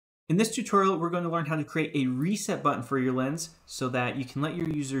In this tutorial, we're going to learn how to create a reset button for your lens so that you can let your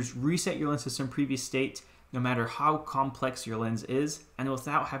users reset your lens to some previous state, no matter how complex your lens is, and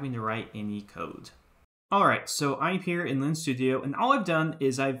without having to write any code. All right, so I'm here in Lens Studio, and all I've done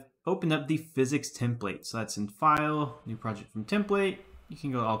is I've opened up the physics template. So that's in File, New Project from Template. You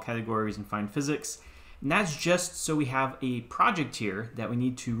can go to all categories and find physics. And that's just so we have a project here that we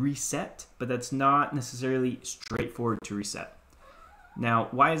need to reset, but that's not necessarily straightforward to reset. Now,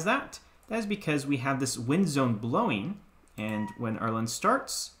 why is that? That is because we have this wind zone blowing, and when our lens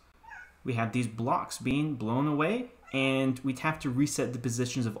starts, we have these blocks being blown away, and we'd have to reset the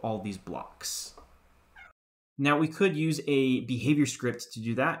positions of all these blocks. Now, we could use a behavior script to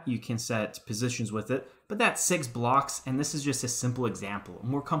do that. You can set positions with it, but that's 6 blocks, and this is just a simple example. A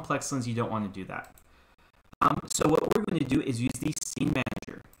more complex lens, you don't want to do that. So what we're going to do is use the Scene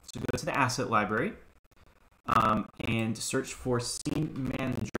Manager. So go to the Asset Library, and search for Scene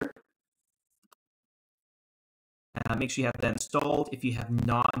Manager. Make sure you have that installed. If you have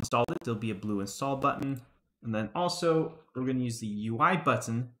not installed it, there'll be a blue install button. And then also, we're going to use the UI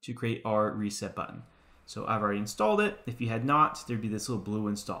button to create our reset button. So I've already installed it. If you had not, there'd be this little blue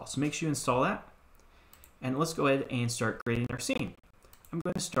install. So make sure you install that. And let's go ahead and start creating our scene. I'm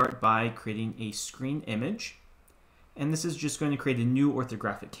going to start by creating a screen image. And this is just going to create a new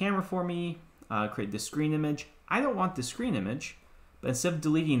orthographic camera for me. Create the screen image. I don't want the screen image, but instead of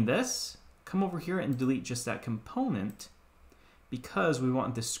deleting this, come over here and delete just that component, because we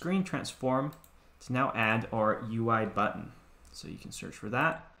want the screen transform to now add our UI button. So you can search for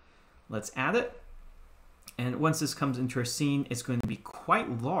that. Let's add it. And once this comes into our scene, it's going to be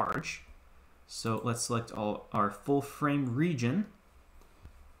quite large. So let's select all our full frame region,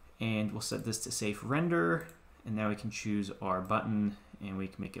 and we'll set this to safe render. And now we can choose our button, and we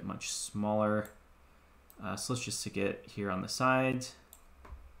can make it much smaller. So let's just stick it here on the side,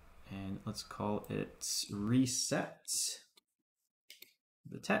 and let's call it reset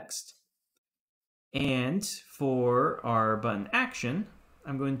the text. And for our button action,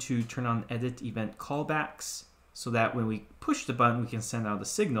 I'm going to turn on edit event callbacks so that when we push the button, we can send out a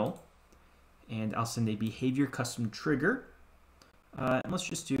signal. And I'll send a behavior custom trigger. And let's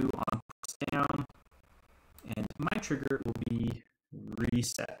just do on press down. And my trigger will be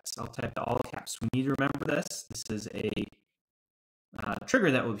reset. I'll type all caps. We need to remember this. This is a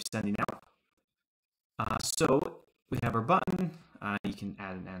trigger that we'll be sending out. So we have our button. You can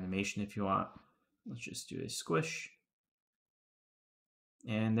add an animation if you want. Let's just do a squish.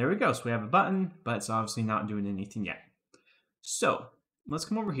 And there we go. So we have a button, but it's obviously not doing anything yet. So let's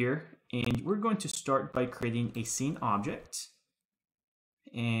come over here, and we're going to start by creating a scene object.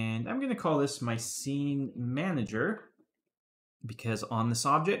 And I'm going to call this my Scene Manager, because on this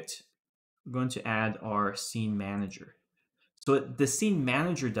object, we're going to add our Scene Manager. So what the Scene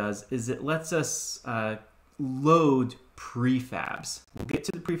Manager does is it lets us load prefabs. We'll get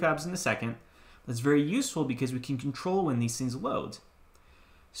to the prefabs in a second. That's very useful because we can control when these things load.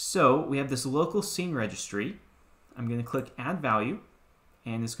 So we have this local scene registry. I'm going to click Add Value,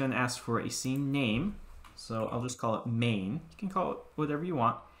 and it's going to ask for a scene name. So I'll just call it main. You can call it whatever you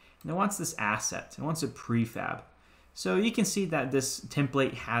want. And it wants this asset. It wants a prefab. So you can see that this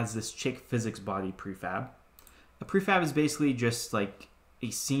template has this chick physics body prefab. A prefab is basically just like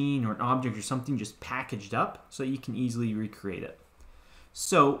a scene or an object or something just packaged up so you can easily recreate it.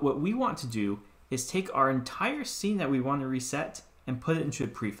 So what we want to do is take our entire scene that we want to reset and put it into a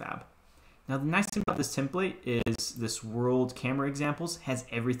prefab. Now the nice thing about this template is this world camera examples has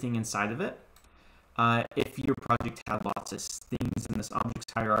everything inside of it. If your project had lots of things in this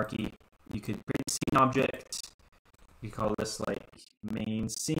objects hierarchy, you could create a scene object. You call this like main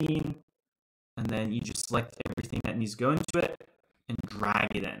scene, and then you just select everything that needs to go into it and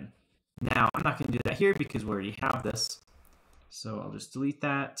drag it in. Now, I'm not going to do that here because we already have this, so I'll just delete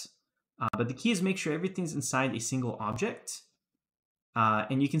that. But the key is make sure everything's inside a single object.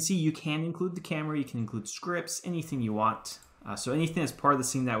 And you can see you can include the camera, you can include scripts, anything you want. So anything that's part of the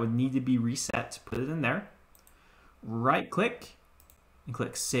scene that would need to be reset, put it in there. Right click and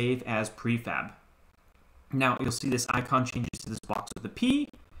click Save as Prefab. Now you'll see this icon changes to this box with a P.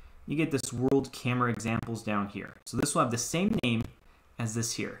 You get this world camera examples down here. So this will have the same name as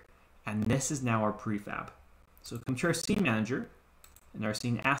this here. And this is now our prefab. So come to our Scene Manager, and our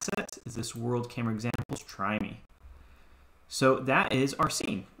scene asset is this world camera examples, try me. So that is our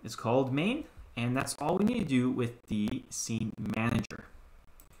scene. It's called main, and that's all we need to do with the Scene Manager.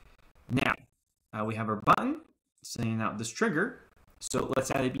 Now, we have our button sending out this trigger. So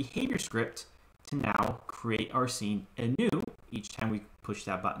let's add a behavior script to now create our scene anew each time we push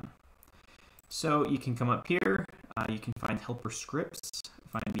that button. So you can come up here, you can find helper scripts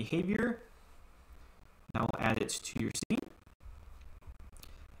find behavior. Now we'll add it to your scene.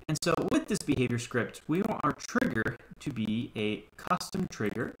 And so with this behavior script, we want our trigger to be a custom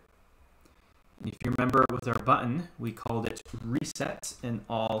trigger. And if you remember with our button, we called it reset in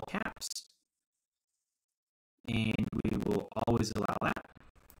all caps. And we will always allow that.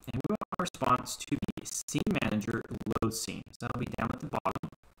 And we want our response to be scene manager load scene. So that'll be down at the bottom.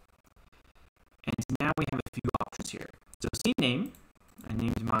 And now we have a few options here. So scene name, I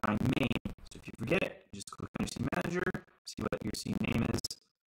named mine main. So if you forget it, just click on your scene manager, see what your scene name is.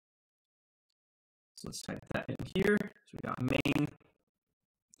 So let's type that in here. So we got main.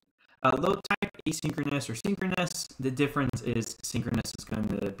 Load type, asynchronous or synchronous. The difference is synchronous is going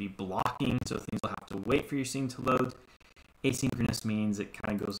to be blocking, so things will have to wait for your scene to load. Asynchronous means it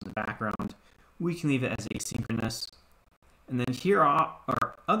kind of goes in the background. We can leave it as asynchronous. And then here are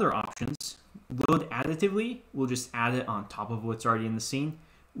our other options. Load additively, we'll just add it on top of what's already in the scene.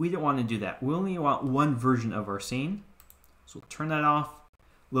 We don't want to do that. We only want one version of our scene. So we'll turn that off.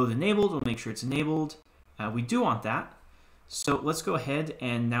 Load enabled, we'll make sure it's enabled. We do want that. So let's go ahead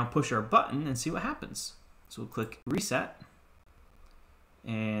and now push our button and see what happens. So we'll click reset.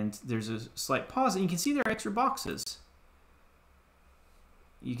 And there's a slight pause, and you can see there are extra boxes.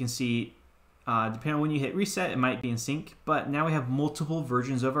 You can see, depending on when you hit reset, it might be in sync, but now we have multiple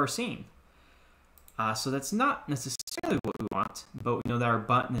versions of our scene. So that's not necessarily what we want, but we know that our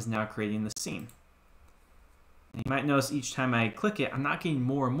button is now creating the scene. And you might notice each time I click it, I'm not getting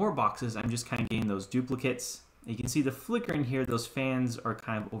more and more boxes, I'm just kind of getting those duplicates. You can see the flickering here, those fans are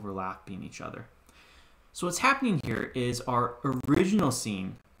kind of overlapping each other. So what's happening here is our original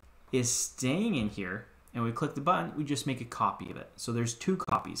scene is staying in here, and we click the button, we just make a copy of it. So there's two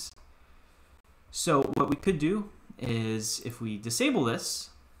copies. So what we could do is if we disable this,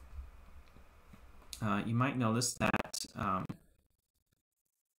 you might notice that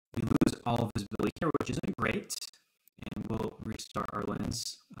we lose all visibility here, which isn't great. And we'll restart our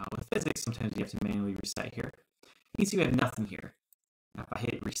lens. With physics, sometimes you have to manually reset here. You can see we have nothing here. Now, if I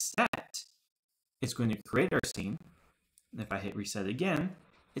hit reset, it's going to create our scene. And if I hit reset again,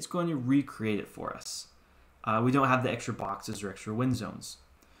 it's going to recreate it for us. We don't have the extra boxes or extra wind zones.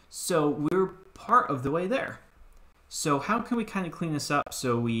 So we're part of the way there. So how can we kind of clean this up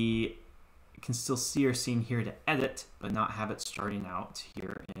so we can still see our scene here to edit, but not have it starting out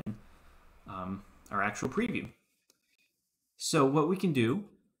here in our actual preview? So what we can do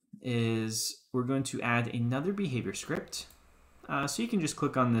is we're going to add another behavior script. So you can just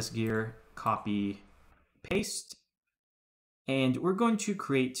click on this gear, copy, paste, and we're going to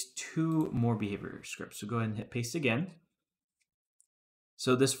create two more behavior scripts. So go ahead and hit paste again.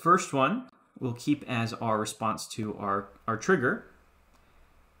 So this first one we'll keep as our response to our trigger.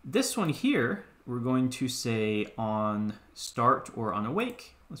 This one here, we're going to say on start or on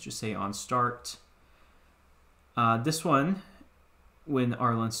awake. Let's just say on start. This one, when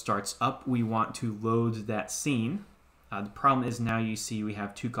our lens starts up, we want to load that scene. The problem is now you see we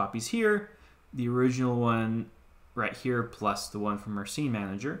have two copies here, the original one right here plus the one from our scene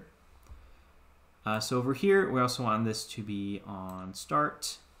manager. So over here, we also want this to be on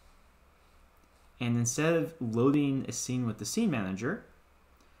start. And instead of loading a scene with the scene manager,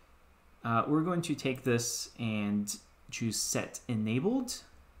 we're going to take this and choose set enabled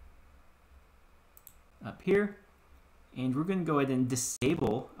up here. And we're going to go ahead and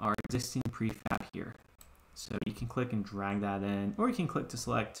disable our existing prefab here. So you can click and drag that in, or you can click to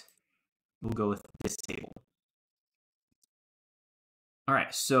select. We'll go with disable. All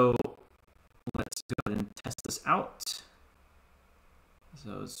right, so let's go ahead and test this out.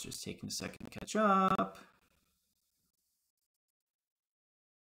 So it's just taking a second to catch up.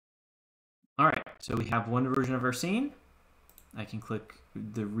 All right, so we have one version of our scene. I can click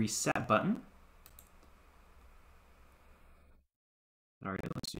the reset button. Sorry,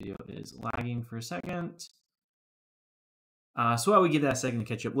 Lens Studio is lagging for a second. So while we give that a second to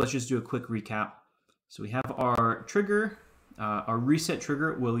catch up, let's just do a quick recap. So we have our trigger. Our reset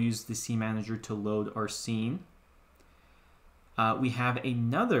trigger will use the scene manager to load our scene. We have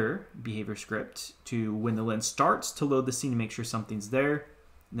another behavior script to when the lens starts to load the scene to make sure something's there.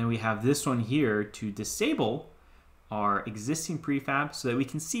 And then we have this one here to disable our existing prefab so that we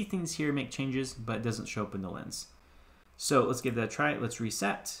can see things here, make changes, but it doesn't show up in the lens. So let's give that a try. Let's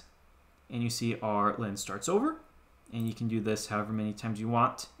reset. And you see our lens starts over. And you can do this however many times you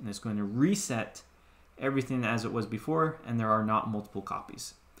want. And it's going to reset everything as it was before. And there are not multiple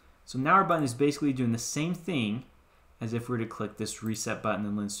copies. So now our button is basically doing the same thing as if we were to click this reset button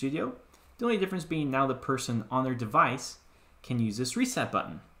in Lens Studio. The only difference being now the person on their device can use this reset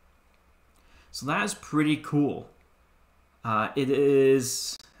button. So that is pretty cool. It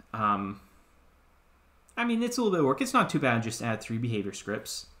is, I mean, it's a little bit of work. It's not too bad, just add 3 behavior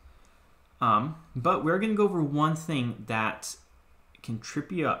scripts. But we're going to go over one thing that can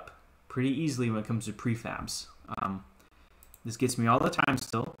trip you up pretty easily when it comes to prefabs. This gets me all the time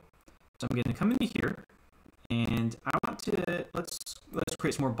still. So I'm going to come into here, and I want to, let's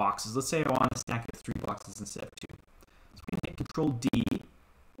create some more boxes. Let's say I want a stack of 3 boxes instead of 2. So I'm going to hit Control D,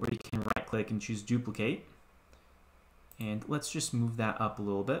 or you can right click and choose duplicate. And let's just move that up a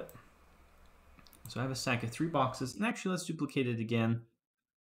little bit. So I have a stack of 3 boxes, and actually let's duplicate it again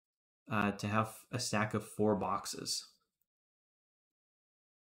to have a stack of 4 boxes.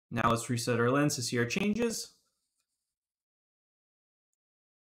 Now let's reset our lens to see our changes.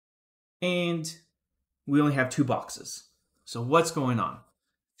 And we only have 2 boxes. So what's going on?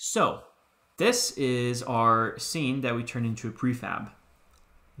 So this is our scene that we turned into a prefab.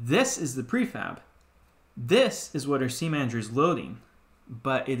 This is the prefab. This is what our scene manager is loading,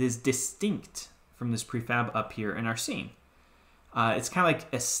 but it is distinct from this prefab up here in our scene. It's kind of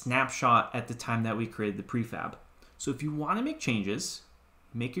like a snapshot at the time that we created the prefab. So if you want to make changes,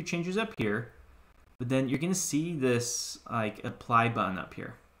 make your changes up here, but then you're going to see this like apply button up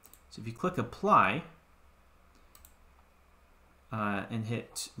here. So if you click apply and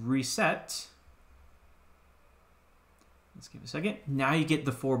hit reset, let's give it a second. Now you get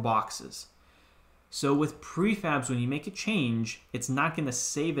the 4 boxes. So with prefabs, when you make a change, it's not going to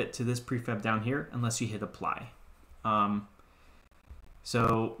save it to this prefab down here unless you hit apply.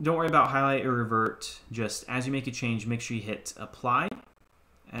 So don't worry about highlight or revert. Just as you make a change, make sure you hit apply.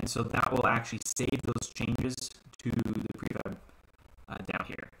 And so that will actually save those changes to the prefab down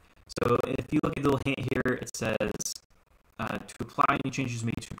here. So if you look at the little hint here, it says to apply any changes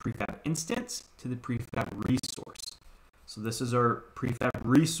made to prefab instance to the prefab resource. So this is our prefab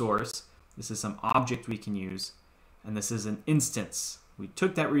resource. This is some object we can use. And this is an instance. We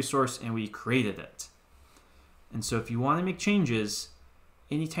took that resource and we created it. And so if you want to make changes,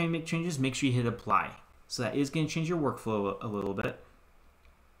 anytime you make changes, make sure you hit apply. So that is going to change your workflow a little bit.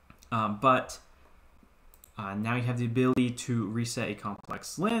 Now you have the ability to reset a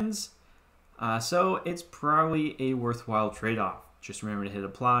complex lens. So it's probably a worthwhile trade-off. Just remember to hit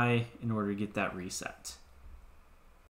apply in order to get that reset.